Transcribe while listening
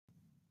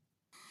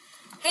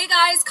Hey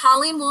guys,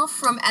 Colleen Wolfe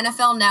from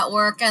NFL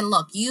Network. And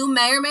look, you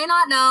may or may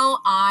not know,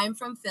 I'm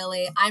from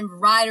Philly. I'm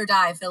ride or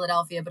die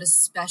Philadelphia, but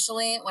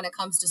especially when it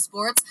comes to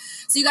sports.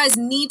 So you guys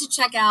need to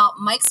check out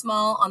Mike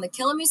Small on the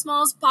Killing Me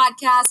Smalls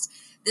podcast.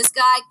 This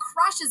guy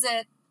crushes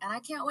it, and I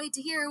can't wait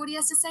to hear what he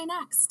has to say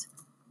next.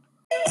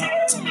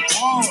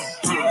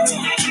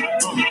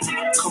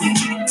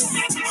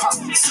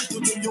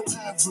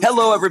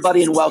 Hello,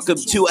 everybody, and welcome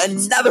to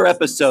another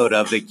episode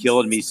of the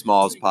Killing Me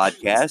Smalls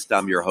podcast.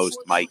 I'm your host,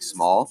 Mike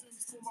Small.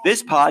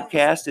 This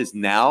podcast is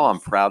now, I'm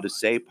proud to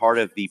say, part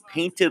of the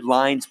Painted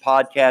Lines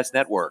Podcast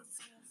Network.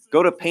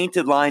 Go to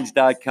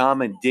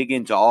paintedlines.com and dig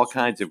into all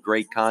kinds of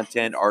great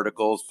content,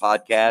 articles,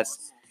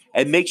 podcasts,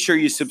 and make sure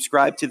you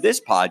subscribe to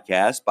this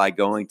podcast by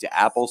going to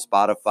Apple,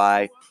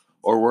 Spotify,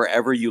 or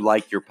wherever you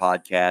like your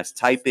podcast.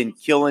 Type in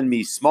Killing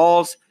Me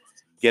Smalls,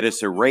 get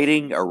us a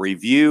rating, a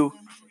review,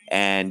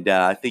 and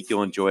I think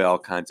you'll enjoy all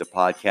kinds of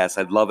podcasts.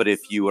 I'd love it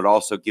if you would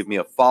also give me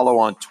a follow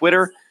on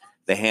Twitter.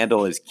 The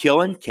handle is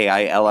Killin,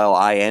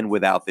 Killin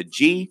without the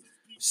G,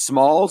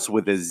 Smalls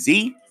with a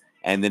Z,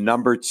 and the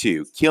number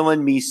 2,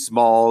 Killing Me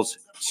Smalls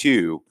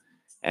 2.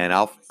 And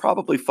I'll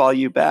probably follow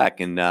you back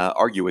and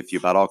argue with you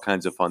about all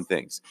kinds of fun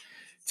things.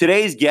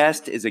 Today's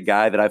guest is a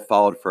guy that I've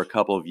followed for a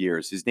couple of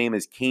years. His name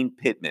is Kane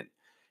Pittman.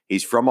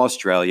 He's from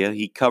Australia.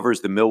 He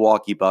covers the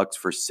Milwaukee Bucks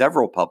for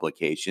several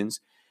publications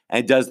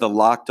and does the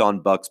Locked On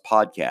Bucks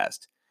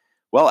podcast.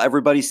 Well,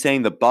 everybody's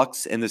saying the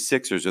Bucks and the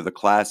Sixers are the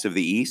class of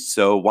the East,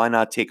 so why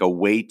not take a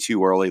way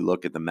too early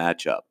look at the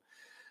matchup?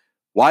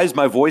 Why is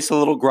my voice a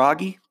little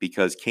groggy?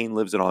 Because Kane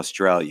lives in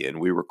Australia, and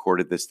we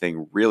recorded this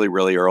thing really,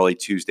 really early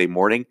Tuesday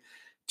morning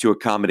to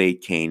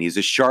accommodate Kane. He's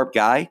a sharp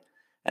guy,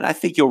 and I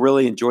think you'll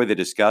really enjoy the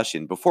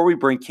discussion. Before we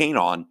bring Kane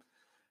on,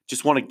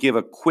 just want to give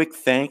a quick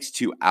thanks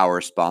to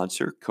our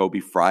sponsor, Kobe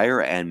Fryer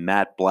and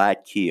Matt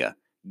Blatt Kia.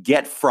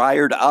 Get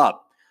Fryered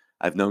up.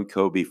 I've known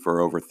Kobe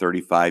for over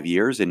 35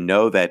 years and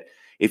know that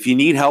if you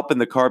need help in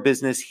the car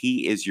business,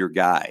 he is your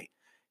guy.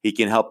 He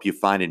can help you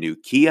find a new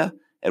Kia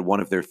at one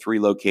of their 3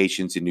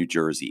 locations in New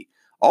Jersey.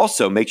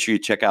 Also, make sure you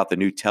check out the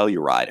new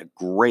Telluride, a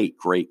great,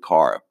 great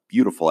car, a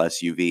beautiful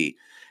SUV,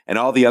 and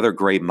all the other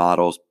great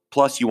models.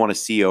 Plus, you want to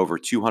see over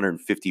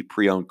 250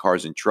 pre-owned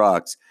cars and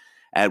trucks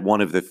at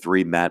one of the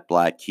 3 Matt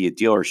Blatt Kia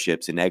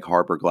dealerships in Egg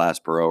Harbor,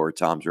 Glassboro, or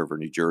Toms River,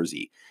 New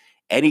Jersey.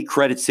 Any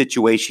credit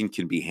situation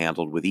can be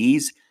handled with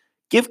ease.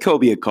 Give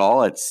Kobe a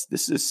call. This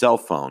is his cell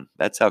phone.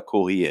 That's how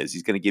cool he is.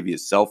 He's going to give you a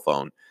cell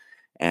phone,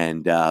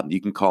 and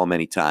you can call him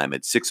anytime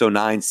at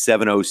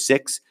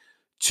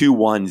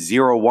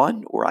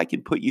 609-706-2101, or I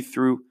can put you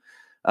through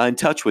in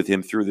touch with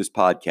him through this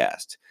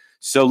podcast.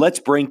 So let's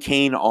bring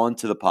Kane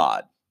onto the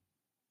pod.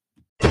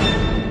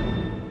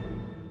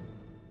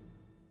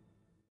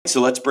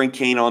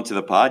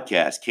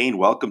 Kane,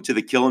 welcome to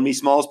the Killing Me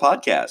Smalls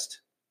podcast.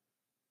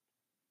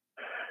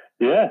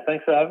 Yeah,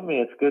 thanks for having me.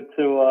 It's good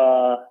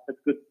to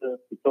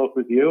talk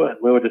with you. And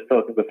we were just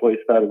talking before you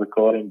started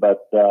recording,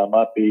 but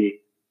might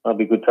be a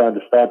good time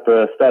to start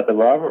the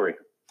rivalry.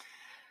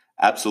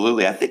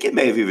 Absolutely, I think it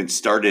may have even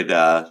started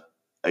a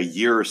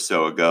year or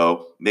so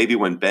ago. Maybe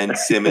when Ben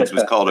Simmons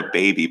was called a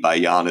baby by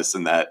Giannis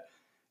in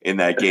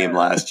that game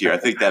last year. I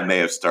think that may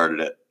have started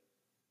it.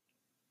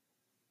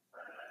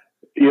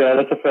 Yeah,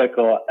 that's a fair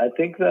call. I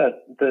think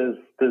that there's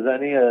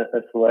only a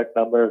select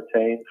number of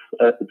teams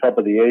at the top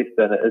of the East,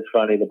 and it's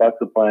funny, the Bucks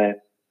are playing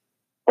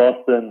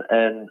Boston,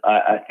 and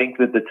I think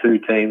that the 2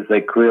 teams they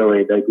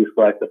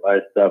dislike the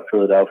most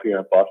Philadelphia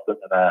and Boston,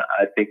 and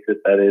I think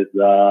that is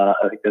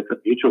I think that's a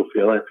mutual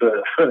feeling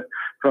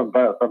from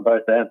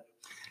both ends.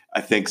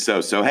 I think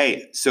so. So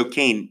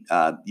Kane,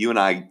 you and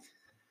I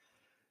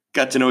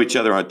got to know each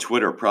other on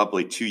Twitter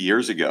probably 2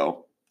 years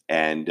ago,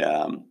 and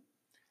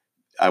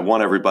I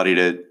want everybody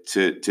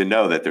to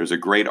know that there's a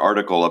great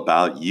article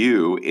about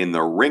you in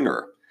the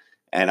Ringer,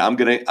 and I'm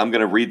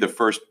gonna read the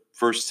first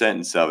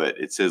sentence of it.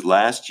 It says,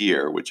 last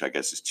year, which I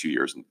guess is 2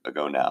 years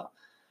ago now,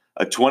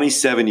 a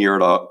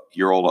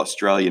 27-year-old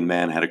Australian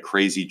man had a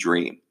crazy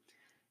dream.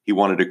 He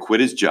wanted to quit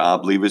his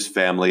job, leave his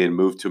family, and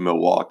move to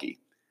Milwaukee.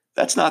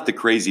 That's not the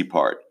crazy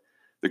part.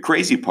 The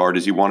crazy part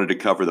is he wanted to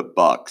cover the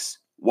Bucks.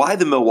 Why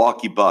the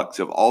Milwaukee Bucks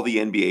of all the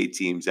NBA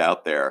teams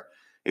out there?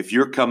 If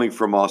you're coming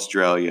from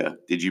Australia,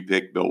 did you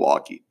pick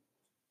Milwaukee?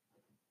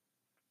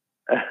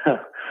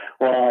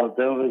 Well,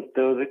 there was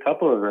a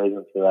couple of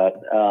reasons for that.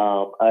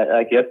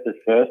 I guess the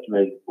first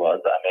reason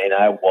was, I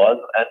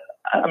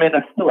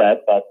still am,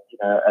 but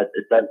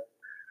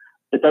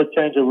it does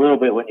change a little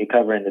bit when you're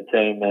covering the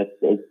team. As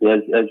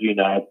you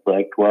know, it's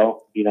like,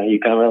 well, you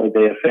can't really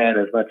be a fan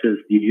as much as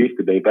you used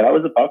to be. But I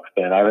was a Bucks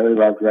fan. I really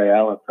loved Ray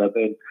Allen, so I've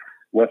been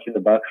watching the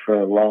Bucks for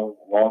a long,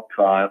 long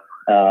time.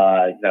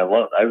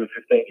 Over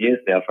 15 years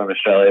now from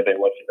Australia. I've been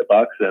watching the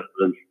Bucks and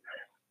was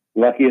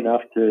lucky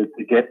enough to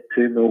get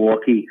to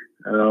Milwaukee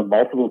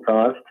multiple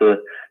times to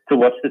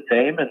watch the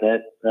team, and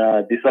then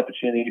this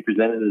opportunity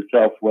presented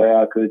itself where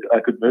I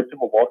could move to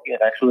Milwaukee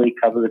and actually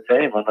cover the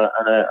team on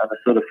a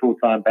sort of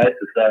full-time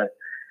basis. So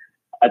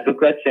I took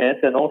that chance,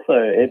 and also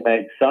it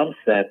made some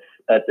sense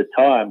at the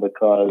time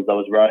because I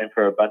was writing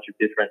for a bunch of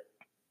different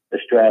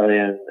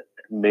Australian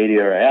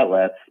media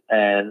outlets,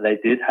 and they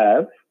did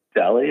have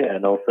Daly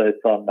and also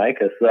Tom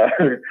Maker. So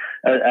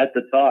at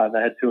the time,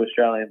 they had two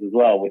Australians as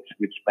well, which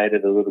made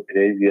it a little bit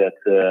easier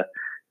to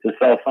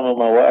sell some of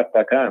my work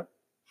back home.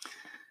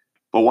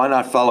 But why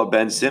not follow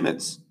Ben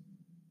Simmons?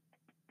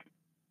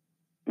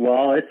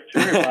 Well, it's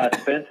true.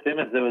 Ben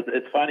Simmons.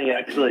 It's funny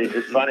actually.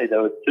 It's funny.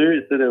 There were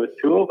two. So there were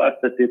two of us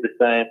that did the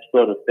same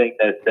sort of thing.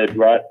 That they'd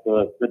write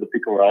for the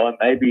pick and roll, and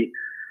maybe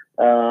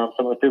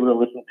some of the people that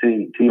listen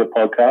to your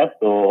podcast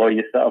or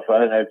yourself. I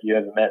don't know if you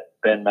ever met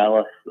Ben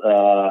Mallis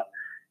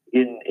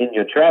in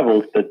your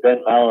travels, but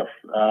Ben Mallis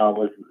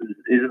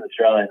is an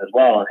Australian as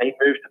well, and he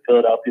moved to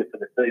Philadelphia for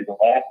the season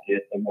last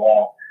year. And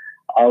while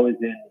I was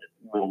in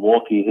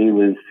Milwaukee, he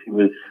was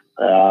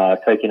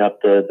taking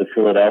up the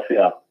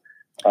Philadelphia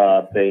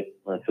beat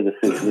for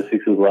the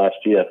Sixers last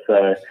year.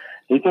 So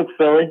he took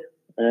Philly,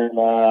 and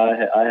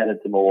I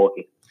headed to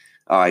Milwaukee.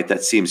 All right,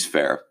 that seems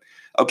fair.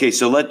 Okay,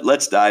 so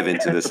let's dive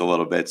into this a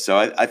little bit. So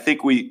I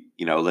think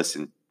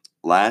listen,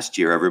 last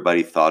year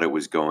everybody thought it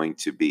was going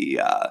to be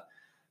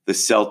the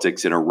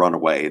Celtics in a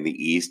runaway in the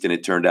East, and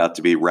it turned out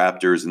to be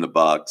Raptors and the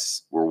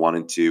Bucks were 1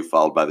 and 2,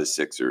 followed by the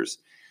Sixers.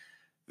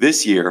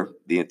 This year,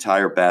 the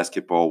entire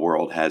basketball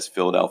world has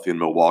Philadelphia and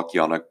Milwaukee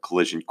on a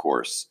collision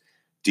course.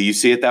 Do you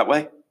see it that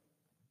way?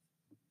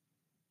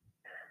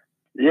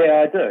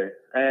 Yeah, I do,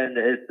 and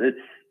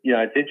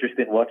it's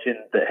interesting watching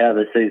how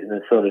the season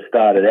has sort of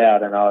started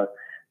out, and I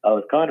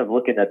was kind of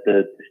looking at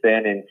the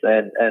standings,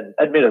 and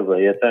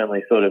admittedly, it's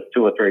only sort of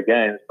 2 or 3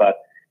 games, but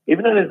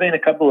even though there's been a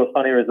couple of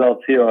funny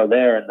results here or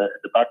there, and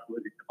the Bucks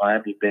losing to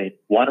Miami being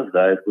one of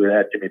those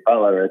without Jimmy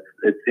Butler,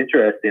 it's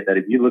interesting that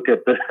if you look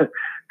at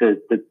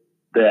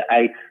the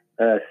 8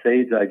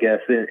 seeds, I guess,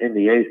 in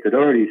the East, it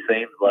already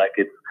seems like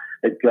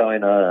it's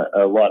going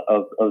a lot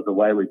of the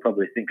way we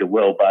probably think it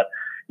will. But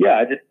yeah,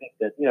 I just think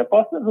that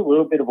Boston's a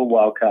little bit of a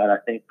wild card, I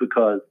think,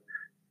 because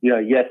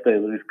yes, they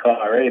lose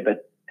Kyrie,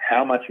 but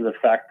how much of a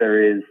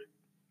factor is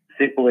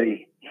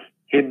simply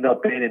him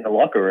not being in the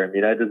locker room?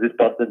 Does this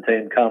Boston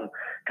team come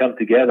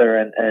together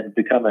and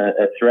become a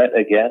threat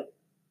again?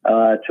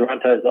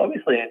 Toronto's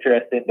obviously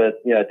interesting, but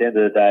at the end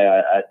of the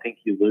day, I think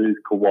you lose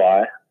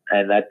Kawhi,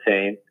 and that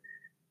team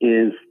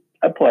is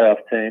a playoff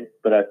team.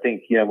 But I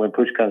think when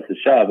push comes to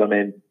shove, I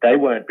mean, they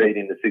weren't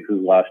beating the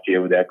Sixers last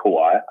year without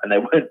Kawhi, and they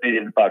weren't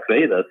beating the Bucks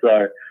either.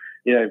 So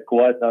if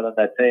Kawhi's not on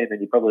that team, then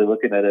you're probably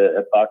looking at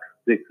a Bucks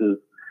Sixers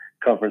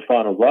conference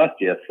finals last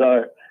year.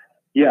 So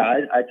yeah,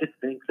 I just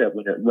think that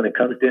when it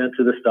comes down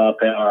to the star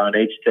power on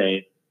each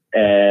team,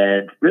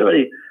 and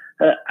really,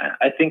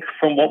 I think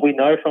from what we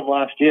know from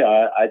last year,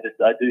 I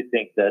do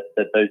think that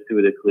those two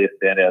are the clear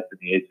standouts in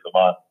the East for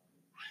mine.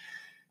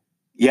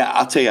 Yeah,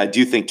 I'll tell you, I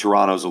do think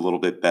Toronto's a little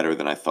bit better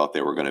than I thought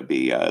they were going to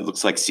be. It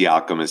looks like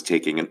Siakam is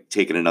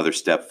taking another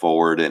step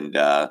forward, and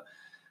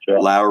Sure.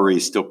 Lowry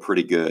is still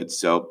pretty good.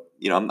 So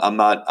I'm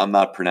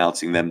not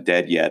pronouncing them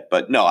dead yet,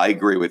 but no, I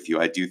agree with you.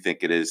 I do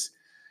think it is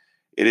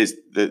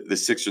the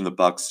Sixers and the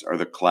Bucks are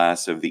the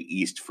class of the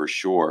East for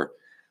sure.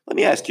 Let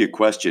me ask you a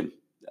question.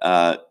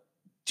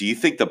 Do you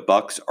think the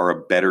Bucks are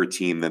a better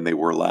team than they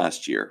were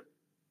last year?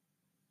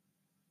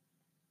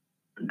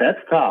 That's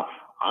tough.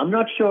 I'm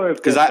not sure if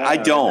because I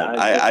don't.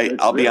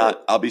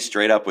 I'll be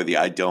straight up with you.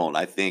 I don't.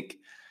 I think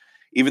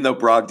even though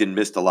Brogdon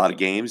missed a lot of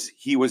games,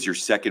 he was your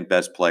second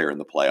best player in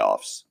the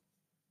playoffs.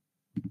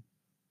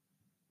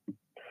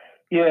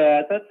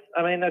 Yeah, that's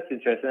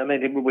interesting. I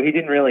mean, he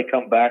didn't really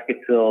come back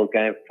until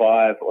Game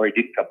 5, or he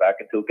didn't come back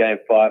until Game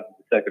 5 of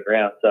the second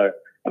round. So,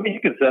 I mean,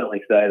 you can certainly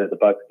say that the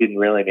Bucks didn't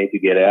really need to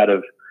get out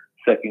of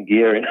second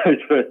gear in those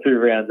first 2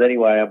 rounds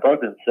anyway. And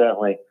Brogdon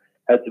certainly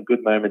had some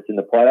good moments in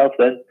the playoffs,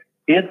 and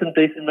he had some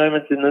decent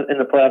moments in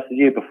the playoffs the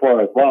year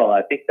before as well.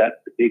 I think that's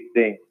the big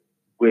thing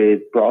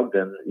with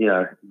Brogdon.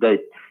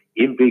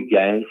 In big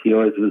games, he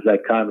always was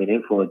that calming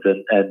influence,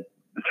 and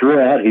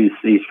throughout his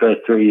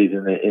first 3 years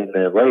in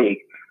the league,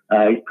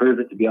 he's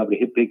proven to be able to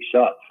hit big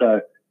shots.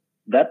 So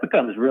that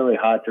becomes really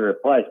hard to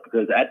replace,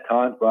 because at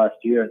times last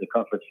year in the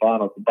conference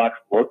finals, the Bucks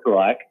looked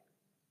like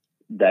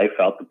they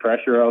felt the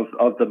pressure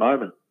of the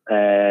moment.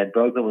 And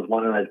Brogdon was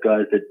one of those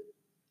guys that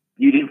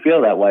you didn't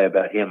feel that way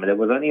about him. And there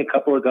was only a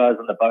couple of guys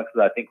on the Bucks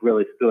that I think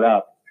really stood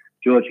up.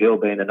 George Hill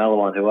being another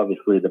one who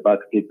obviously the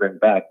Bucks did bring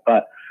back.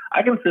 But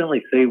I can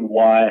certainly see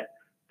why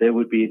there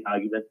would be an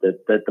argument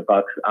that the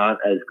Bucks aren't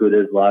as good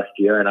as last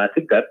year. And I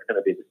think that's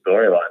going to be the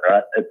storyline,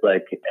 right? It's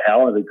like,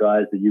 how are the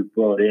guys that you've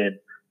brought in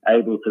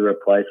able to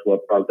replace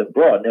what Brogdon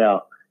brought?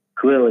 Now,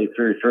 clearly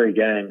through 3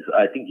 games,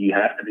 I think you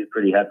have to be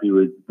pretty happy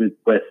with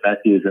Wes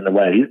Matthews and the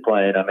way he's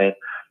playing. I mean,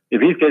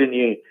 if he's getting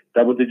you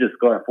double-digit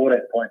scoring, 14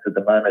 points at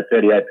the moment,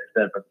 38%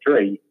 from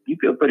 3, you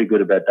feel pretty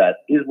good about that.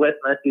 Is Wes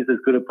Matthews as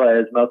good a player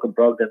as Malcolm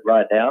Brogdon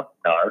right now?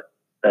 No.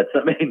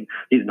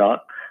 He's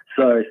not.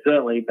 So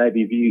certainly,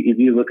 maybe if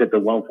you look at the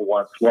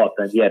 1-for-1 swap,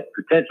 then yeah,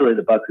 potentially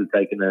the Bucks have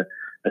taken a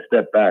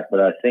step back. But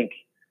I think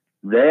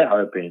they're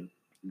hoping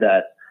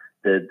that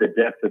the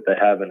depth that they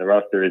have in the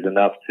roster is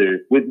enough to,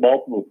 with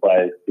multiple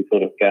players, to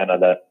sort of counter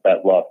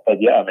that loss. But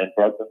yeah, I mean,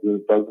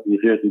 Brogdon's a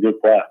seriously good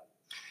player.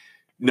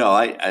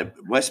 No,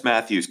 Wes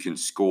Matthews can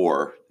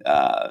score.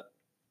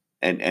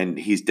 and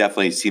he's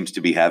definitely seems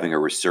to be having a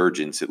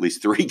resurgence, at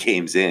least 3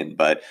 games in.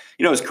 But,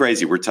 it's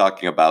crazy. We're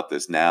talking about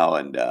this now,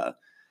 and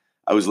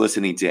I was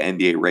listening to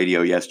NBA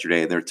radio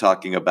yesterday, and they're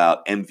talking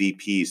about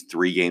MVPs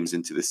 3 games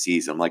into the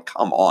season. I'm like,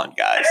 come on,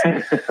 guys.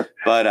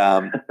 But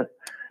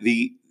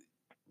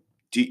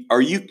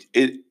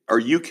are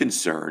you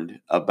concerned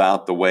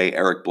about the way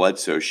Eric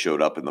Bledsoe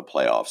showed up in the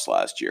playoffs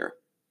last year?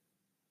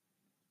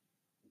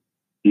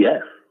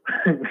 Yes.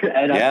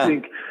 And yeah.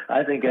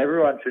 I think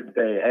everyone should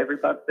be. Every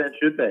Bucks fan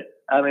should be.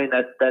 I mean,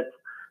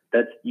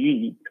 that's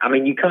you. I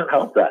mean, you can't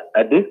help that.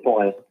 At this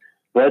point,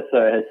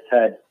 Bledsoe has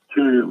had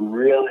 2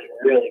 really,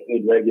 really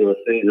good regular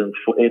seasons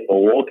in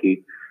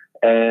Milwaukee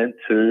and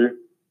 2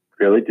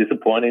 really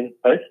disappointing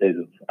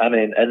postseasons. I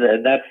mean,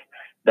 and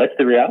that's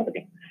the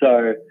reality.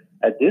 So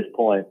at this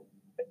point,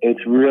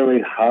 it's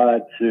really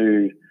hard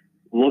to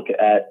look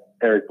at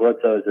Eric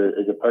Bledsoe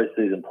as a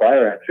postseason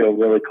player and feel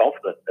really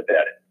confident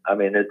about it. I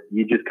mean,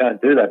 you just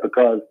can't do that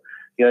because,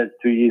 it's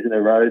 2 years in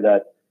a row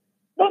that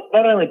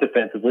not only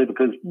defensively,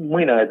 because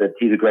we know that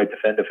he's a great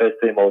defender, first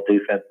team all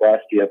defense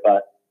last year,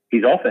 but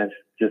his offense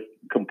just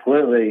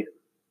completely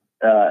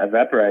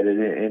evaporated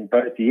in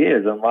both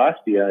years. And last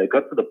year, it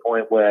got to the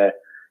point where,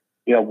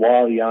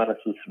 while Giannis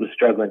was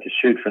struggling to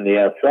shoot from the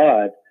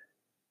outside,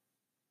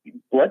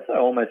 Bledsoe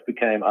almost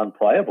became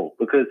unplayable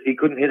because he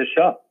couldn't hit a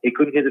shot. He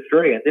couldn't hit a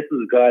 3. And this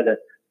was a guy that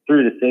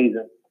through the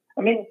season,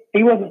 I mean,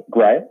 he wasn't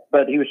great,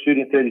 but he was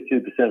shooting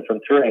 32%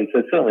 from 3,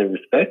 so certainly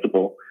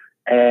respectable.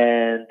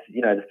 And,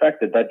 the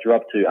fact that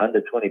dropped to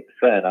under 20%,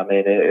 I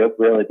mean, it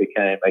really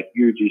became a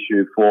huge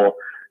issue for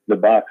the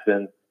Bucks.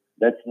 And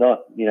that's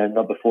not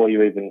before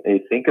you even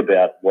think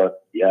about what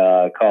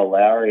Kyle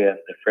Lowry and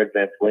Fred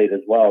VanVleet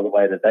as well, the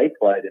way that they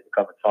played in the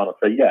conference final.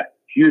 So, yeah,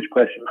 huge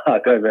question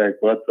mark over Eric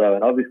Bledsoe.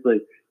 And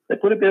obviously, they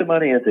put a bit of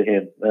money into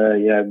him,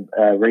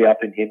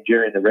 re-upping him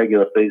during the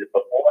regular season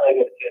before they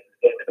get a chance to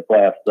get in the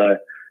playoffs. So,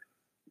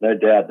 no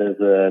doubt there's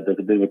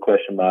a bit of a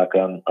question mark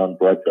on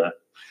Bledsoe.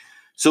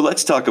 So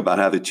let's talk about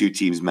how the 2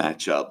 teams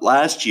match up.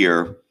 Last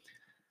year,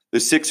 the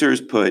Sixers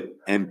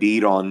put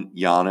Embiid on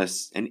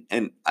Giannis,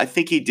 and I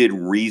think he did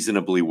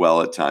reasonably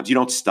well at times. You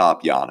don't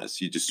stop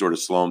Giannis. You just sort of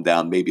slow him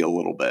down maybe a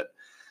little bit.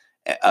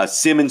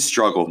 Simmons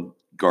struggled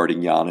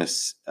guarding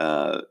Giannis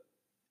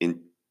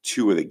in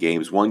 2 of the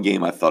games. 1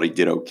 game I thought he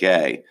did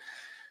okay.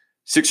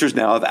 Sixers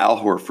now have Al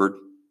Horford.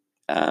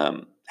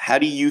 How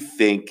do you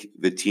think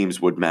the teams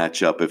would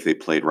match up if they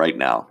played right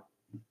now?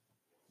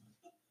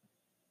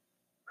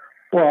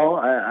 Well,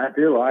 I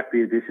do like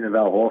the addition of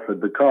Al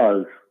Horford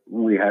because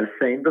we have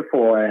seen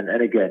before, and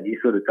again, you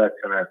sort of touched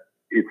on it.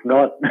 It's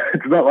not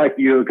like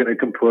you're going to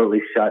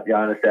completely shut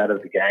Giannis out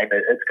of the game.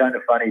 It's kind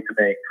of funny to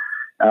me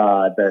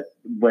that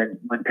when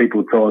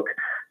people talk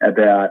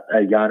about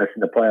Giannis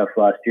in the playoffs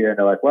last year, and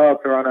they're like, well,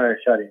 Toronto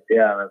shut him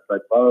down. And it's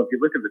like, well, if you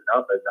look at the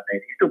numbers, I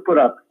mean, he still put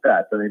up the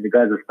stats. I mean, the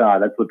guy's a star.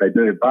 That's what they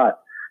do. But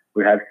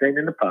we have seen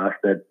in the past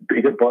that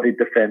bigger-bodied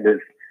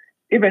defenders,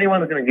 if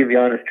anyone's going to give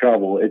Giannis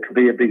trouble, it could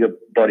be a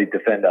bigger-bodied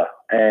defender.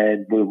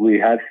 And we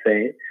have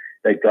seen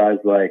that guys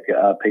like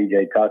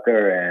PJ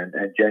Tucker and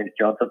James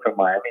Johnson from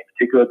Miami in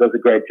particular does a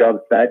great job.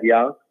 Thad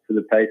Young for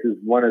the Pacers,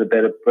 one of the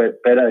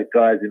better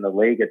guys in the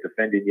league at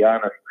defending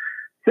Giannis,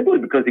 simply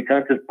because he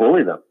can't just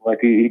bully them like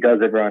he does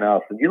everyone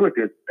else. And you look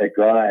at a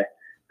guy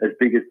as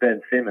big as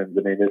Ben Simmons,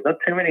 I mean, there's not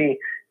too many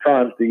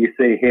times that you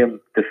see him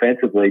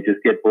defensively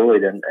just get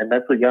bullied. And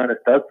that's what Giannis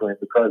does to him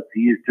because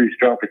he is too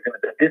strong for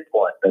Simmons at this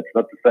point. That's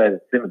not to say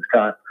that Simmons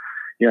can't,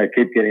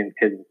 keep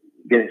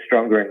getting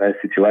stronger in those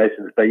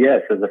situations. But yeah,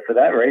 so for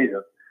that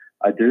reason,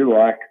 I do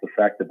like the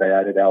fact that they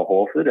added Al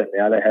Horford, and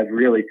now they have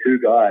really 2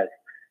 guys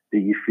that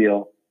you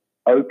feel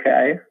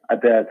okay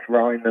about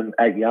throwing them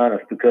at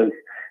Giannis, because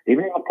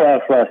even in the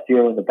playoffs last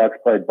year when the Bucks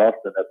played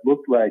Boston, it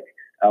looked like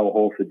Al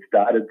Horford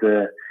started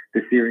the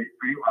series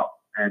pretty well.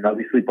 And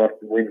obviously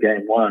Boston win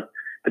game 1.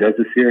 But as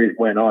the series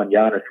went on,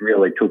 Giannis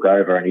really took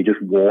over and he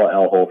just wore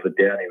Al Horford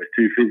down. He was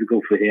too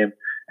physical for him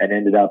and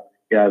ended up,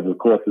 over the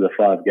course of the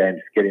 5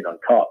 games, getting on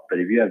top. But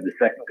if you have the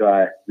second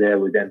guy there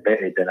with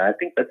Embiid, then I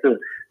think that's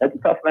a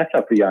tough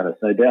matchup for Giannis,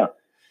 no doubt.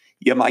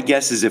 Yeah, my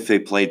guess is if they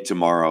played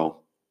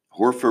tomorrow,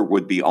 Horford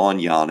would be on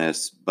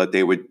Giannis, but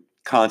they would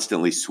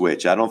constantly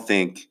switch. I don't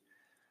think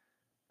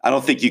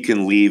you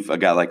can leave a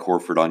guy like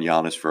Horford on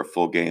Giannis for a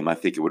full game. I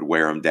think it would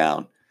wear him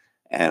down.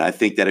 And I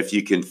think that if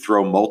you can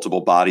throw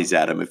multiple bodies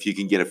at him, if you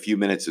can get a few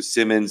minutes of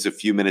Simmons, a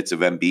few minutes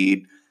of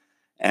Embiid,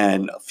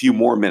 and a few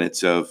more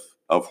minutes of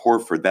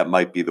Horford, that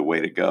might be the way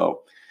to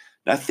go.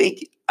 And I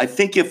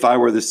think if I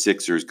were the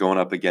Sixers going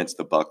up against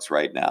the Bucks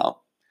right now,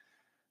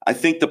 I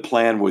think the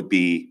plan would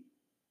be,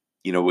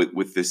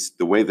 with this,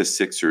 the way the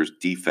Sixers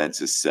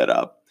defense is set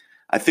up,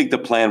 I think the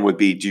plan would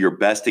be do your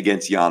best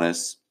against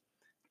Giannis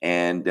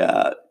and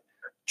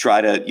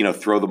try to,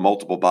 throw the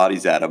multiple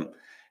bodies at him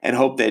and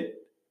hope that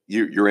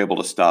you're able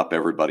to stop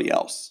everybody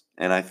else.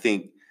 And I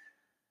think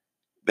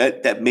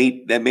that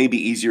may be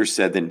easier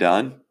said than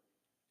done.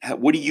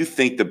 What do you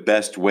think the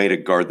best way to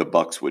guard the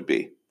Bucks would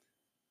be?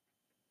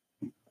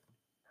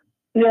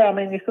 Yeah, I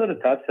mean, you sort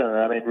of touched on it.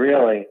 I mean,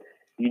 really,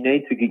 you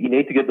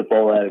need to get the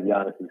ball out of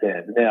Giannis's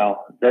hands.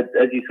 Now, that,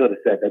 as you sort of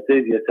said, that's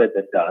easier said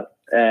than done.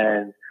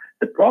 And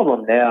the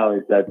problem now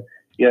is that,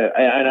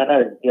 and I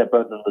know,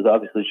 Brooklyn was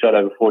obviously shot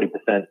over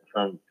 40%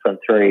 from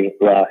three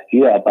last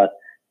year, but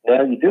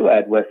now you do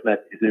add Wes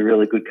Matthews, who's a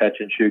really good catch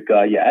and shoot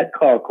guy. You add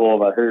Kyle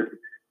Korver, who,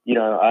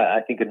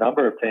 I think a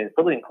number of teams,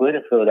 probably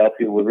including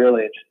Philadelphia, were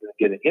really interested in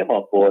getting him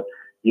on board.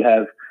 You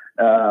have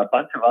a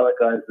bunch of other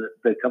guys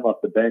that come off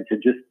the bench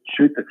and just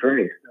shoot the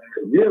three.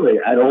 Really,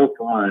 at all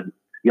times,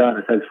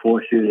 Giannis has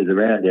four shooters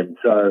around him.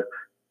 So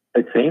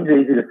it seems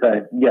easy to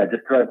say,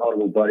 just throw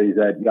multiple bodies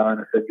at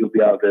Giannis and you'll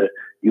be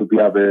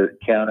able to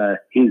counter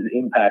his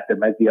impact and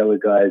make the other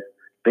guys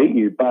beat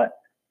you. But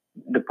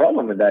the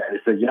problem with that is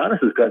that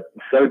Giannis has got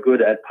so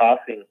good at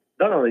passing,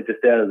 not only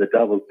just out of the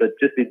doubles, but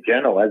just in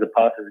general as a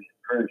passer. He's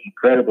improved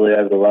incredibly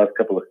over the last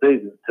couple of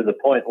seasons to the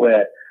point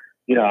where,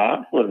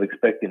 I'm sort of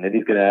expecting that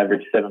he's going to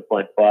average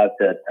 7.5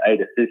 to 8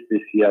 assists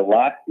this year.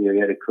 Last year, he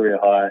had a career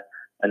high,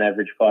 an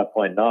average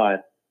 5.9.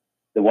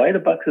 The way the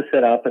Bucks are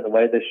set up and the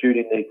way they're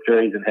shooting these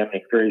threes and how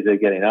many threes they're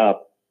getting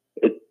up,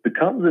 it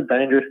becomes a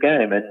dangerous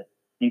game. And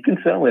you can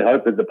certainly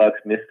hope that the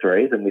Bucks miss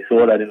threes, and we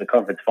saw that in the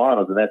conference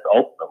finals, and that's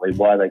ultimately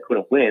why they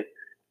couldn't win.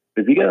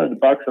 But if you get on the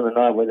Bucks on the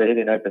night where they're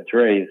hitting open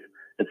threes,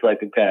 it's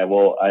like, okay,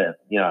 well, I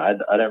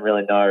don't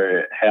really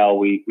know how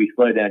we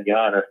slow down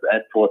Giannis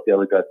and force the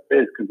other guys to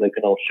miss because they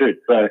can all shoot.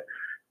 So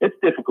it's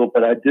difficult,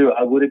 but I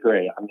would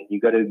agree. I mean, you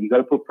got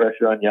to put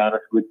pressure on Giannis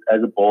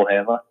as a ball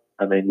handler.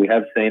 I mean, we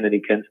have seen that he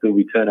can still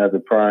be turnover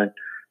prone.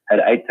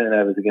 Had 8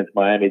 turnovers against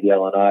Miami the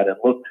other night and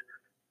looked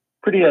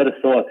pretty out of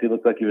sorts. He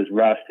looked like he was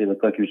rushed. He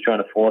looked like he was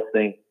trying to force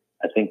things.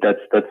 I think that's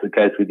the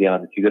case with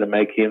Giannis. You got to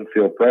make him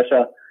feel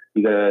pressure.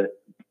 You got to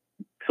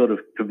sort of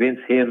convince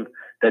him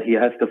that he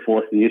has to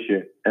force the issue,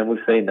 and we've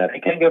seen that.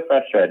 He can get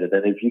frustrated,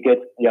 and if you get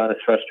Giannis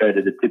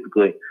frustrated, it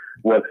typically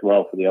works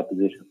well for the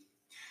opposition.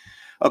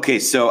 Okay,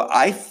 so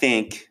I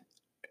think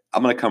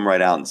I'm going to come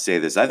right out and say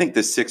this. I think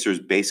the Sixers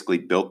basically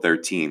built their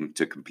team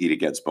to compete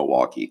against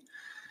Milwaukee.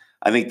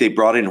 I think they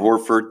brought in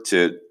Horford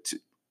to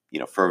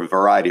for a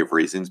variety of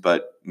reasons,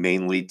 but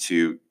mainly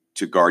to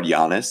guard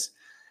Giannis.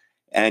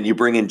 And you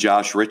bring in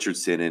Josh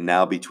Richardson, and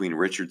now between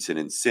Richardson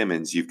and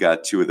Simmons, you've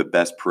got two of the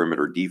best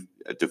perimeter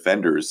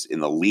defenders in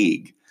the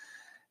league.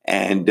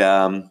 And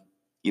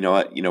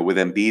with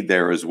Embiid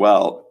there as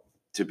well,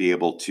 to be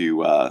able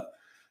to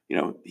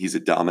he's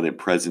a dominant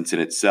presence in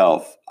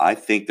itself. I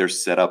think they're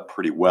set up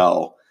pretty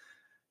well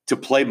to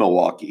play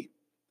Milwaukee.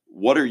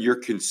 What are your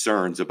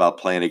concerns about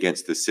playing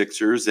against the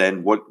Sixers,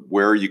 and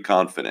where are you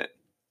confident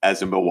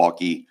as a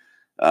Milwaukee,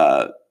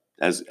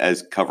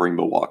 as covering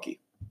Milwaukee?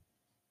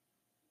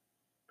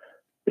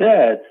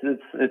 Yeah,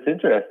 it's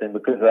interesting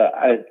because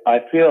I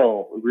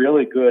feel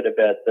really good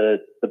about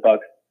the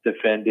Bucks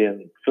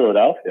defending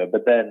Philadelphia,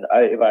 but then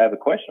if I have a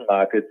question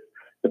mark, it's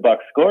the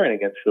Bucks scoring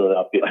against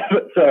Philadelphia.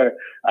 So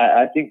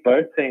I think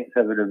both teams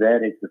have an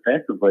advantage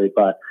defensively,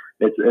 but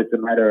it's a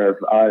matter of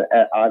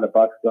are the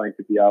Bucks going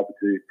to be able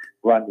to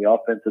run the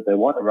offense that they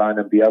want to run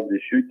and be able to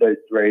shoot those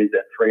threes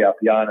and free up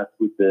Giannis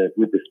with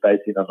the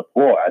spacing on the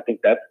floor. I think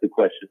that's the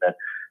question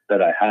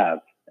that I have.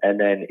 And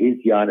then is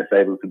Giannis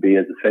able to be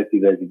as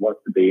effective as he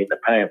wants to be in the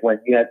paint when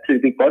you have two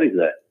big bodies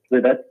there?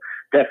 So that's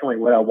definitely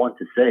what I want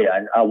to see.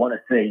 I want to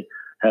see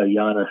how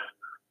Giannis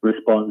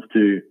responds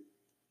to.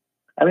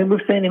 I mean, we've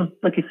seen him,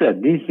 like you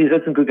said, he's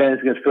had some good games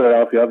against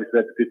Philadelphia.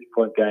 Obviously, that's a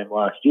 50-point game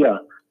last year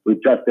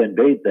with just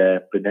Embiid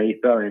there. But now you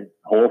throw in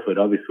Horford.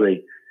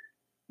 Obviously,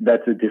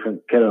 that's a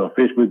different kettle of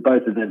fish with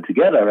both of them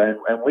together.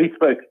 And we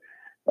spoke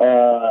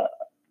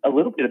a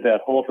little bit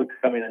about Horford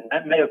coming, and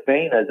that may have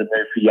been as a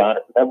move for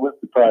Giannis. That wouldn't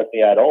surprise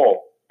me at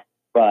all.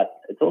 But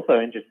it's also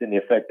interesting the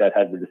effect that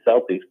had with the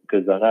Celtics,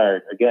 because I know,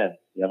 again,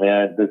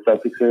 the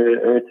Celtics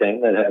are a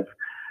team that have,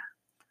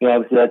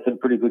 obviously had some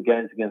pretty good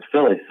games against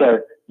Philly.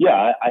 So,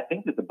 yeah, I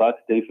think that the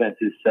Bucks defense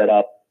is set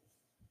up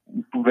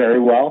very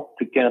well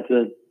to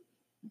counter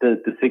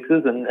the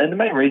Sixers. And the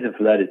main reason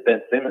for that is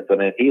Ben Simmons. I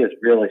mean, he has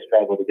really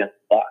struggled against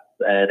the Bucks.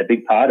 And a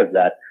big part of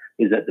that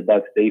is that the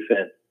Bucks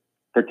defense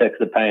protects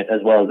the paint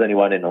as well as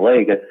anyone in the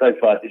league. And so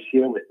far this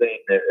year, we're seeing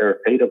a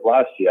repeat of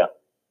last year.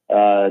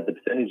 The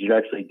percentages are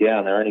actually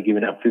down. They're only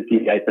giving up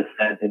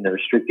 58% in the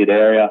restricted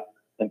area.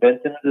 And Ben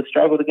Simmons has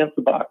struggled against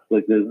the Bucks.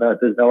 Like there's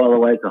no other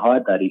way to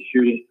hide that. He's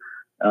shooting.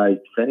 His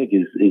percentage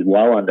is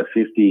well under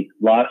 50.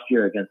 Last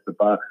year against the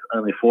Bucks,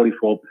 only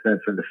 44%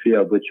 from the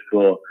field, which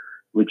for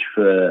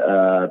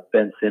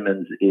Ben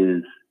Simmons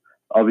is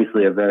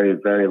obviously a very,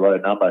 very low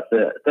number.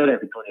 13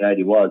 for 28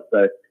 he was.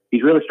 So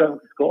he's really struggling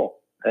to score.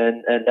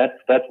 And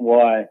that's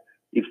why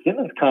if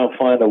Simmons can't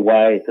find a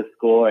way to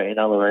score in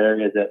other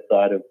areas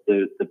outside of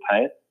the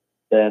paint,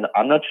 then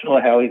I'm not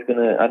sure how he's going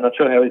to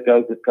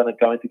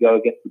go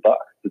against the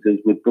Bucks, because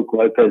with Brook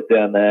Lopez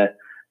down there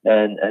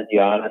and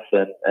Giannis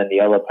and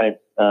the other paint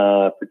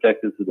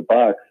protectors of the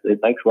Bucks, it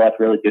makes life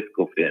really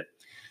difficult for him.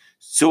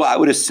 So I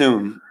would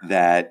assume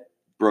that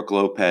Brook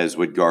Lopez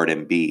would guard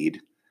Embiid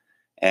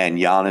and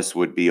Giannis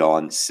would be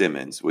on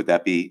Simmons. Would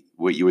that be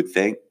what you would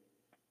think?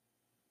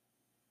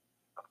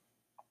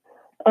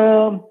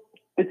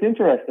 it's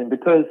interesting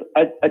because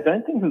I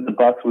don't think that the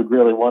Bucks would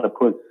really want to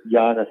put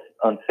Giannis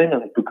on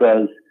Simmons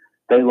because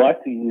they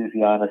like to use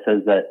Giannis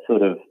as that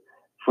sort of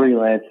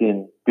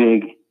freelancing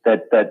big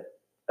that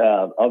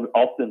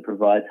often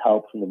provides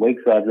help from the weak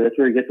side. But that's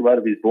where he gets a lot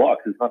of his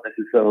blocks. It's not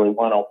necessarily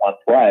one-on-one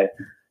play.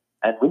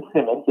 And with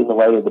Simmons, in the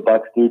way that the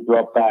Bucks do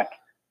drop back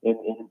in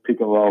pick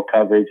and roll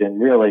coverage and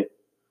really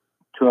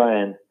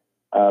try and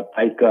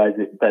bait guys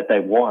that they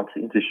want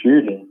into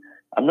shooting,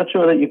 I'm not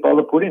sure that you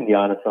bother putting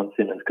Giannis on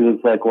Simmons because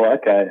it's like, well,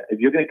 okay, if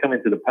you're going to come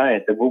into the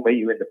paint, then we'll meet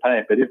you in the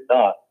paint. But if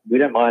not, we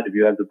don't mind if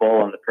you have the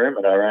ball on the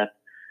perimeter. And,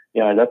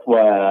 that's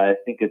why I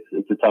think it's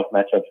a tough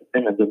matchup for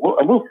Simmons. And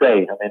we'll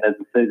see, as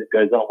the season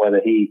goes on,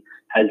 whether he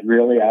has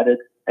really added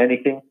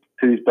anything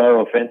to his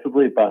bow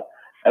offensively. But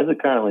as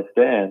it currently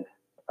stands,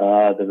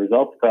 the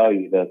results tell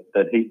you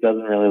that he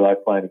doesn't really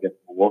like playing against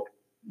Milwaukee.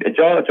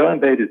 Joel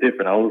Embiid is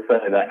different. I will say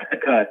that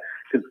guy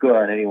could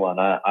score on anyone.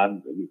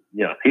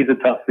 He's a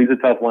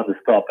tough one to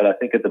stop. But I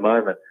think at the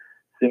moment,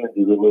 Simmons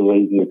is a little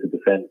easier to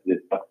defend this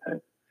Bucks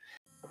team.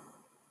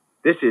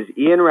 This is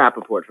Ian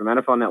Rappaport from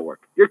NFL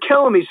Network. You're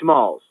killing me,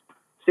 Smalls.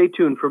 Stay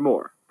tuned for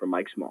more from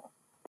Mike Small.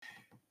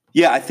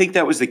 Yeah, I think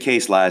that was the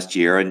case last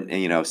year.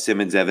 And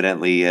Simmons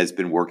evidently has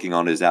been working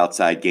on his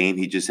outside game.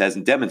 He just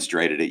hasn't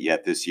demonstrated it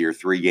yet this year,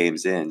 3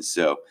 games in.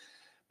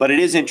 But it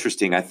is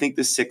interesting. I think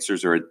the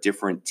Sixers are a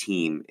different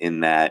team in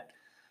that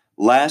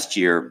last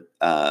year,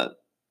 I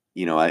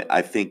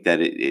think that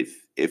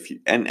if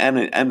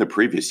the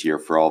previous year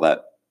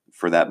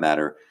for that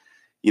matter,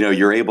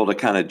 you're able to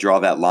kind of draw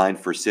that line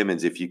for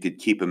Simmons if you could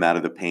keep him out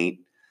of the paint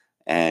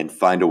and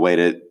find a way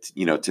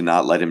to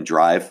not let him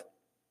drive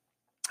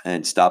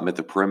and stop him at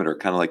the perimeter,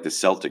 kind of like the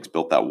Celtics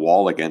built that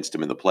wall against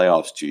him in the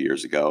playoffs 2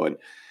 years ago. And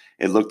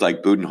it looked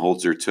like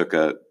Budenholzer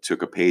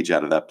took a page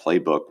out of that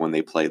playbook when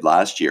they played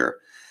last year.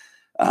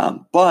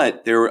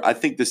 But I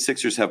think the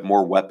Sixers have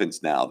more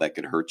weapons now that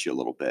could hurt you a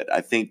little bit. I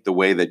think the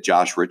way that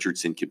Josh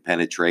Richardson can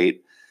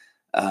penetrate,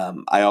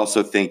 I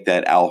also think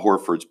that Al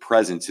Horford's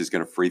presence is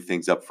going to free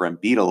things up for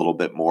Embiid a little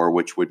bit more,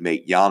 which would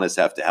make Giannis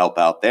have to help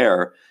out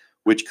there,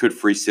 which could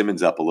free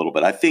Simmons up a little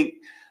bit. I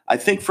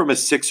think from a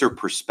Sixer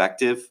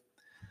perspective,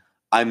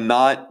 I'm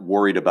not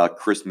worried about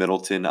Chris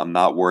Middleton. I'm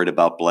not worried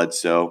about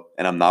Bledsoe,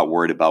 and I'm not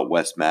worried about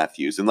Wes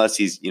Matthews, unless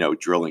he's,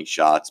 drilling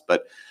shots.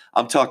 But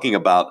I'm talking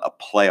about a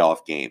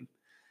playoff game.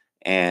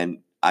 And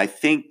I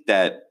think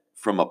that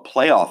from a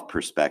playoff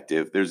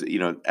perspective, there's,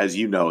 as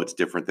it's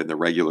different than the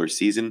regular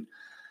season.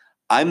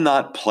 I'm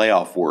not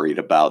playoff worried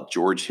about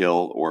George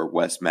Hill or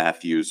Wes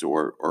Matthews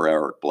or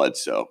Eric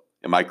Bledsoe.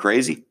 Am I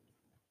crazy?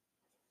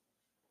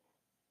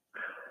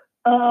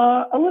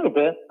 A little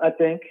bit, I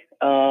think.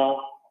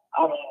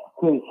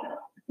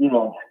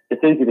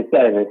 It's easy to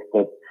say this,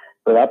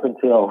 but up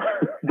until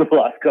the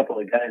last couple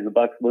of games, the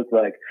Bucks looked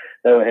like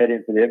they were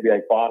heading to the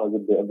NBA Finals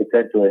and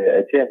potentially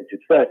a championship.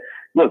 So,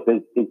 look,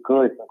 there's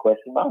clearly some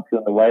question marks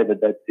on the way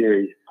that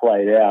series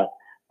played out.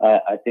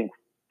 I think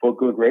for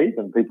good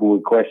reason, people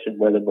would question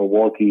whether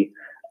Milwaukee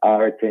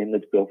are a team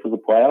that's built for the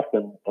playoffs.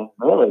 And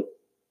really,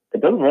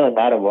 it doesn't really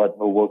matter what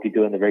Milwaukee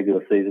do in the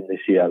regular season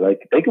this year.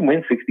 Like, they can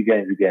win 60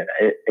 games again.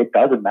 It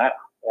doesn't matter.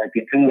 Like,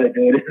 until they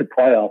do it in the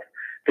playoffs,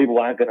 people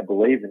aren't going to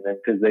believe in them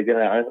because they're going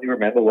to only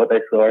remember what they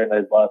saw in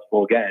those last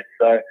 4 games.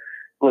 So,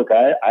 look,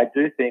 I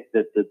do think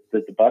that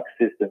the Bucks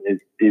system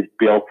is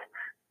built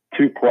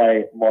to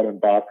play modern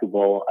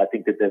basketball. I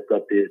think that they've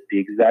got the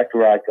exact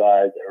right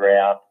guys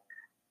around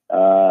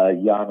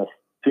Giannis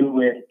to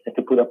win and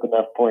to put up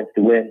enough points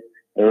to win.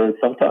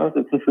 Sometimes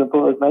it's as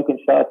simple as making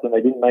shots, and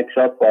they didn't make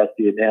shots last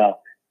year. Now,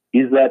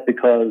 is that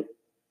because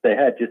they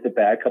had just a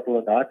bad couple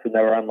of nights and they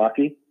were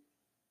unlucky?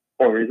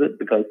 Or is it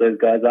because those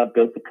guys aren't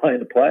built to play in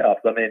the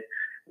playoffs? I mean,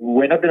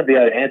 we're not going to be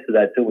able to answer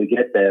that till we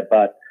get there.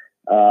 But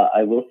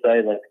I will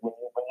say, like, when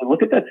you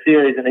look at that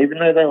series, and even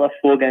though they lost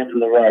 4 games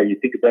in a row, you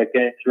think about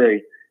Game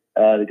 3,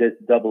 that goes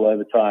to double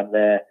overtime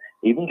there.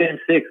 Even Game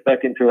 6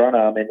 back in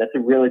Toronto, I mean, that's a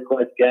really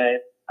close game.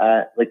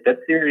 That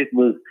series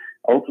was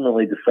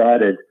ultimately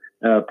decided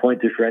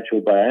point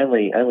differential by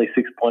only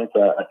 6 points.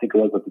 I think it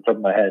was at the top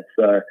of my head.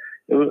 So,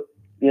 it was,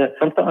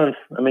 sometimes,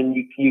 I mean,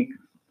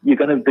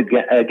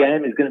 a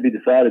game is going to be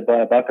decided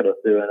by a bucket or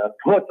two, and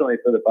unfortunately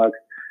for the Bucks,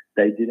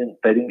 they didn't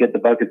get the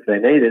buckets they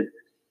needed,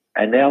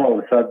 and now all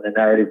of a sudden the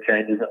narrative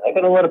changes, and they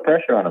got a lot of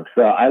pressure on them.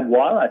 So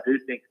while I do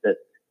think that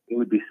it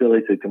would be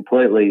silly to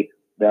completely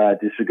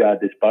disregard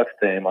this Bucks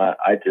team,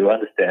 I do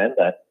understand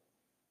that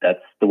that's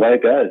the way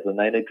it goes, and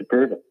they need to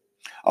prove it.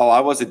 Oh,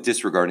 I wasn't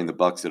disregarding the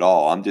Bucks at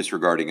all. I'm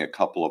disregarding a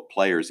couple of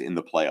players in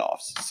the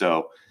playoffs.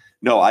 So.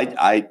 No,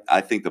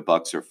 I think the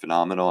Bucks are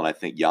phenomenal, and I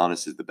think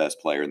Giannis is the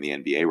best player in the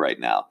NBA right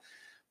now.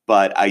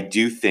 But I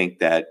do think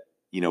that,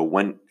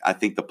 when I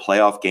think the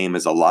playoff game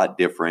is a lot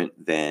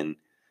different than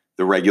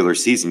the regular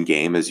season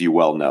game, as you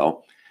well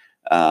know.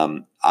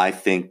 I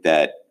think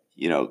that,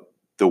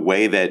 the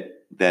way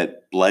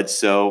that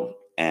Bledsoe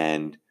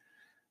and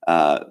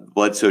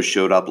Bledsoe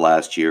showed up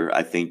last year,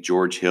 I think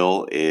George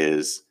Hill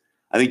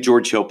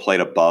played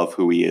above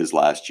who he is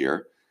last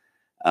year.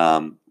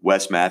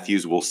 Wes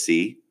Matthews, we'll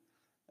see.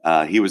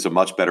 He was a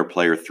much better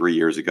player 3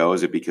 years ago.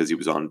 Is it because he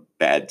was on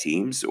bad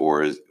teams,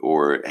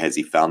 or has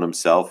he found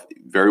himself?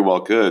 Very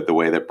well could, the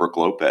way that Brook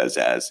Lopez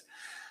has.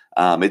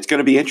 It's going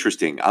to be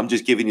interesting. I'm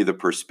just giving you the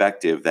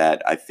perspective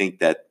that I think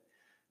that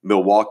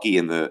Milwaukee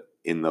in the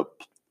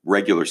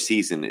regular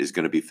season is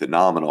going to be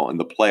phenomenal. In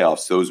the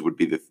playoffs, those would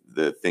be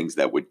the things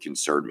that would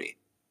concern me.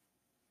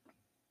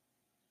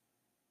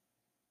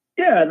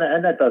 Yeah,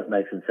 and that does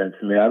make some sense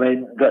to me. I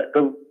mean,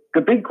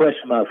 the big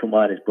question mark for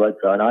mine is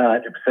Bledsoe, and I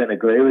 100%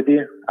 agree with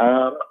you.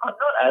 I'm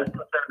not as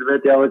concerned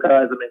about the other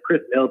guys. I mean,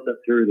 Chris Middleton,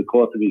 through the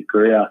course of his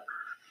career,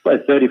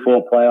 played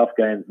 34 playoff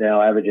games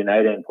now, averaging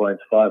 18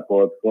 points, 5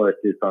 boards, 4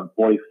 assists on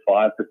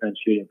 45%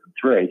 shooting from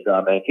three. So,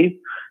 I mean, he's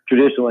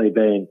traditionally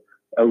been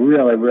a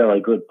really, really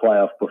good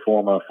playoff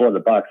performer for the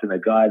Bucks, and a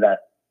guy that,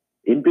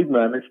 in big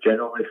moments,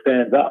 generally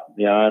stands up.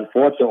 You know,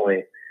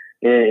 unfortunately,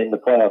 in the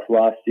playoffs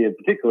last year,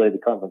 particularly the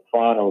conference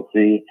finals,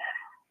 he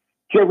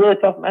had a really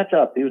tough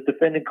matchup. He was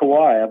defending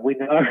Kawhi, and we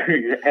know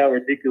how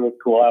ridiculous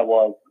Kawhi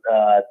was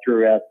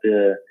throughout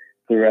the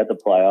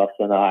playoffs.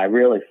 And I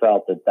really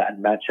felt that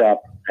matchup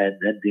and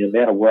the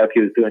amount of work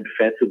he was doing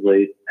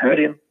defensively hurt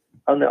him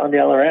on the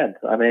other end.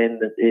 I mean,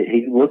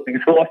 he looked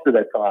exhausted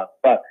at times,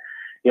 but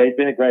yeah, he's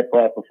been a great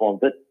player performer.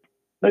 But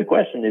no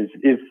question is,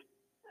 if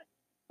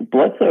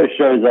Bledsoe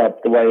shows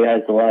up the way he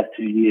has the last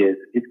 2 years,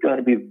 it's going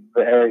to be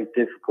very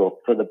difficult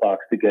for the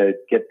Bucks to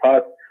get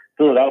past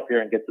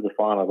Philadelphia and get to the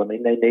finals. I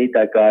mean, they need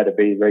that guy to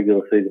be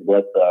regular season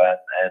Bledsoe,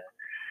 and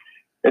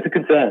it's a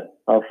concern.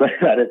 I'll say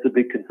that. It's a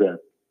big concern.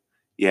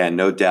 Yeah,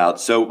 no doubt.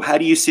 So how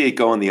do you see it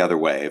going the other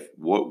way?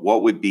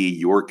 What would be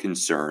your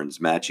concerns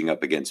matching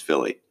up against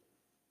Philly?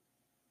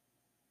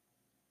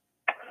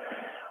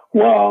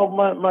 Well,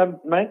 my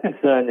main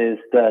concern is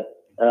that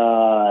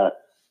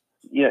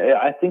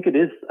I think it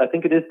is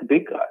the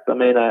big guys. I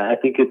mean, I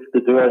think it's the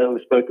duo that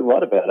we've spoken a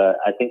lot about.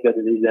 I think that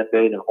it is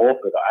Embiid and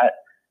Horford.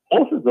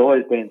 Horford's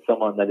always been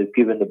someone that has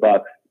given the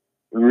Bucks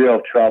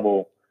real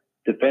trouble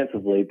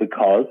defensively,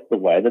 because the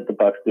way that the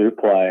Bucks do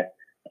play,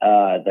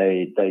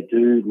 they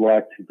do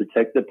like to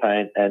protect the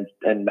paint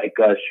and make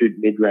guys shoot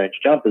mid-range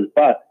jumpers.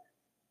 But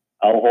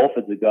Al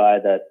Horford's a guy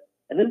that,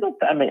 and there's not,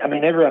 I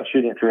mean, everyone's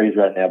shooting threes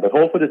right now, but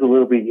Horford is a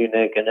little bit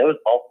unique, and there was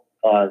multiple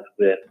times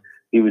when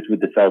he was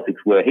with the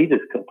Celtics where he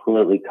just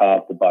completely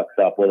carved the Bucks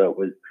up, whether it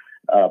was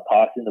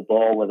passing the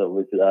ball, whether it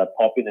was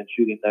popping and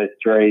shooting those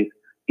threes.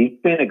 He's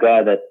been a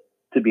guy that,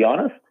 to be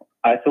honest,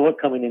 I thought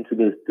coming into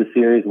the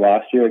series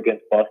last year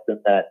against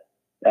Boston that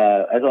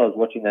as I was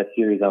watching that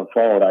series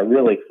unfold, I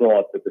really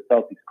thought that the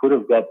Celtics could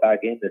have got back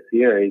in the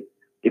series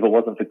if it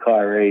wasn't for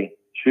Kyrie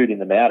shooting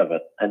them out of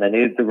it, and they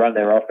needed to run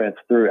their offense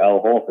through Al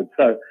Horford.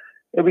 So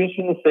it'll be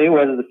interesting to see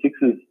whether the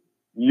Sixers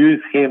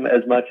use him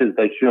as much as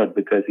they should,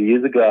 because he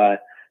is a guy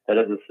that,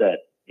 as I said,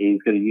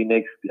 he's got a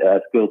unique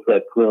skill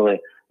set, clearly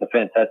a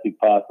fantastic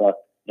passer,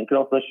 and can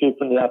also shoot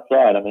from the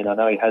outside. I mean, I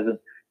know he hasn't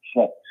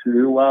shot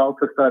too well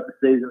to start the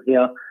season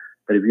here,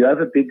 but if you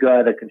have a big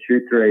guy that can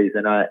shoot threes,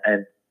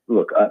 and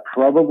look, I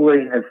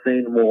probably have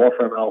seen more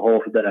from Al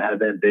Horford than I have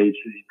Embiid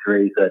shooting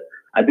threes, that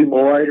I'd be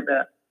more worried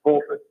about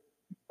Horford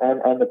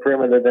on the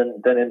perimeter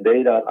than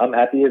Embiid. I'm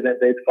happy as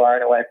Embiid's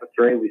firing away for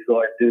three. We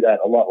saw him do that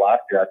a lot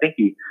last year. I think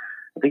he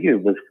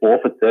was 4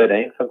 for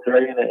 13 from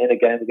three in a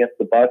game against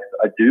the Bucks.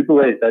 I do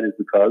believe that is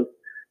because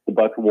the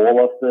Bucks wall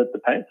off the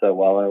paint so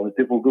well, and it was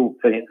difficult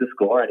for him to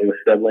score, and he was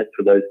settling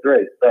for those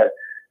threes. So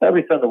that'll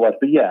be fun to watch.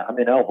 But yeah, I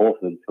mean, Al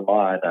Horford, for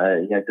mine,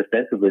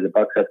 defensively, the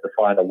Bucks have to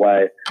find a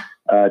way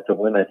to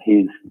limit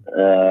his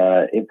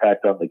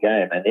impact on the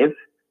game. And if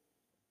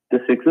the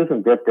Sixers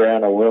and Brett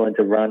Brown are willing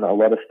to run a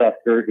lot of stuff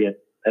through him,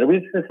 and it'll be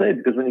interesting to see,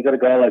 because when you've got a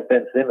guy like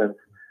Ben Simmons,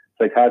 it's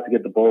like hard to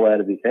get the ball out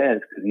of his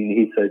hands because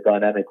he's so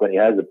dynamic when he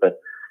has it.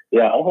 But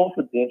yeah, Al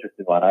Horford's the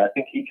interesting one. I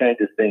think he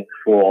changes things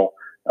for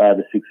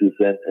the Sixers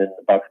and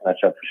the Bucks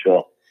matchup for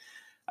sure.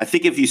 I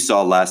think if you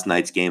saw last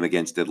night's game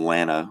against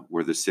Atlanta,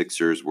 where the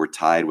Sixers were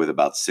tied with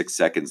about 6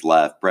 seconds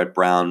left, Brett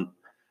Brown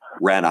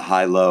ran a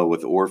high-low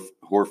with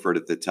Horford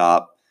at the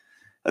top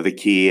of the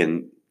key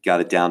and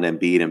got it down to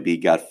Embiid.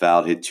 Embiid got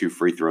fouled, hit 2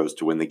 free throws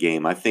to win the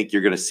game. I think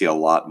you're going to see a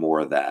lot more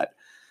of that.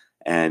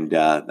 And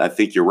I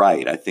think you're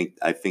right. I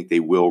think they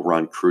will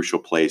run crucial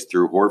plays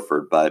through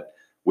Horford, but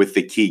with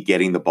the key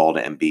getting the ball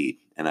to Embiid.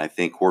 And I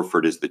think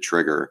Horford is the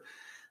trigger,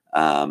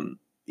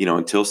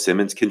 until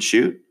Simmons can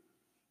shoot.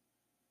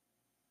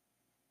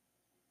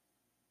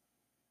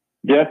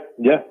 Yeah.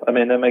 I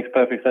mean, that makes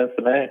perfect sense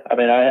to me. I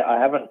mean, I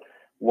haven't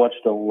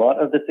watched a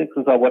lot of the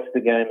Sixers. I watched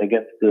the game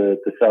against the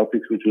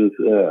Celtics, which was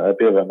a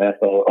bit of a mess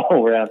all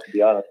around, to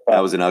be honest. But,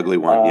 that was an ugly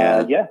one,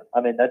 yeah. Yeah,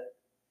 I mean,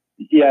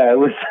 it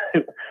was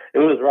it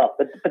was rough.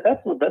 But that's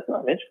what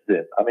I'm interested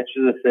in. I'm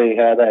interested to see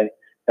how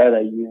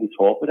they use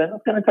Horford, and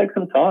it's going to take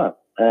some time.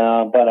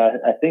 But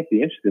I think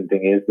the interesting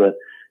thing is that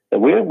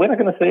we're not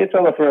going to see each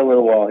other for a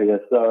little while here.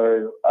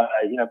 So,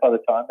 by the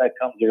time that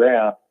comes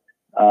around,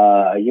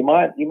 you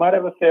might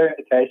have a fair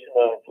indication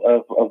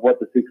of what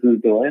the Sixers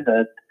are doing,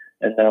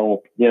 and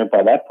they'll,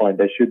 by that point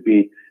they should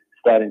be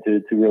starting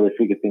to really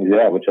figure things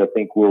out, which I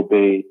think will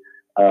be,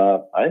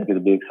 I think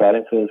it'll be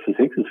exciting for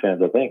Sixers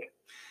fans, I think.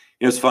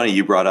 It's funny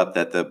you brought up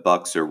that the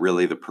Bucks are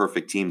really the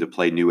perfect team to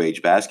play new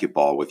age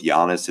basketball with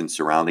Giannis and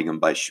surrounding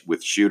him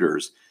with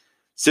shooters.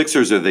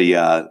 Sixers are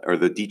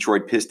the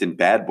Detroit Piston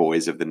bad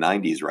boys of the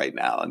 90s right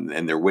now,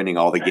 and they're winning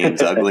all the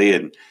games ugly,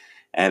 and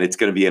it's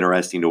going to be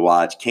interesting to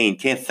watch. Kane,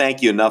 can't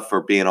thank you enough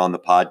for being on the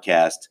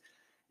podcast.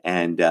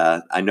 And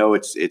I know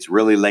it's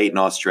really late in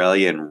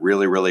Australia and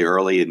really, really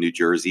early in New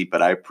Jersey,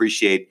 but I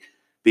appreciate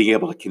being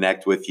able to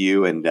connect with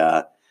you. And,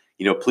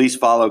 please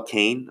follow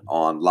Kane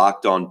on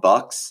Locked On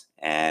Bucks.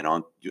 And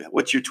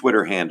what's your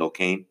Twitter handle,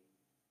 Kane?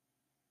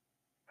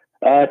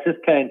 It's just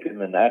Kane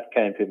Pittman, at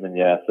Kane Pittman,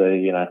 yeah. So,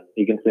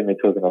 you can see me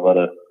talking a lot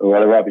of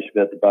rubbish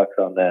about the Bucks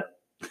on there.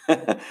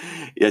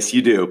 Yes,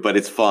 you do, but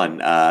it's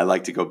fun. I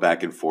like to go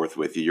back and forth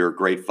with you. You're a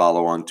great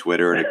follow on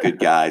Twitter and a good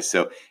guy.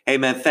 So, hey,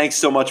 man, thanks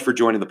so much for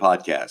joining the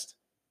podcast.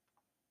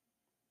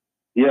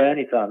 Yeah,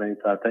 anytime.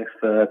 Thanks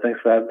for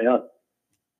having me on.